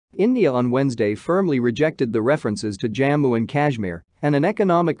India on Wednesday firmly rejected the references to Jammu and Kashmir and an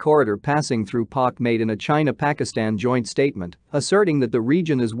economic corridor passing through Pak made in a China-Pakistan joint statement, asserting that the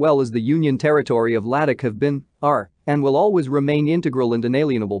region as well as the Union territory of Ladakh have been, are, and will always remain integral and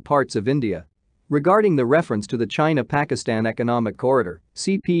inalienable parts of India. Regarding the reference to the China-Pakistan Economic Corridor,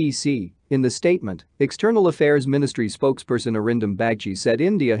 CPEC, in the statement, External Affairs Ministry spokesperson Arindam Bagchi said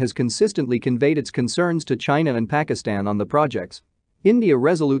India has consistently conveyed its concerns to China and Pakistan on the projects. India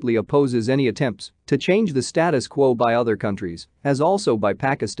resolutely opposes any attempts to change the status quo by other countries, as also by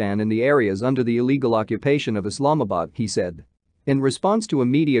Pakistan in the areas under the illegal occupation of Islamabad, he said. In response to a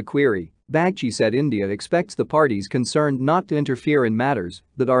media query, Bagchi said India expects the parties concerned not to interfere in matters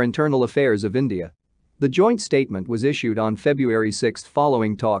that are internal affairs of India. The joint statement was issued on February 6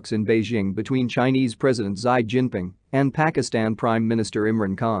 following talks in Beijing between Chinese President Xi Jinping and Pakistan Prime Minister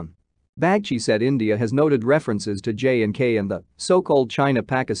Imran Khan. Bagchi said India has noted references to J&K and the so-called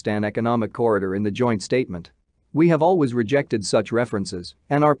China-Pakistan Economic Corridor in the joint statement. We have always rejected such references,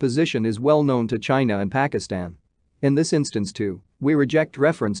 and our position is well known to China and Pakistan. In this instance too, we reject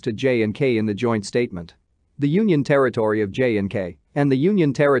reference to J&K in the joint statement. The Union territory of J&K and the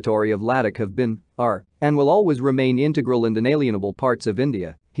Union territory of Ladakh have been, are, and will always remain integral and inalienable parts of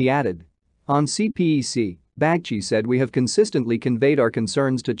India, he added. On CPEC, Bagchi said we have consistently conveyed our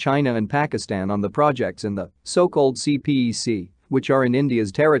concerns to China and Pakistan on the projects in the so-called CPEC, which are in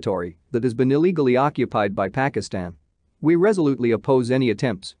India's territory that has been illegally occupied by Pakistan. We resolutely oppose any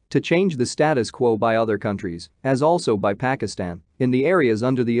attempts to change the status quo by other countries, as also by Pakistan, in the areas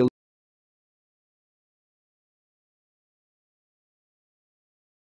under the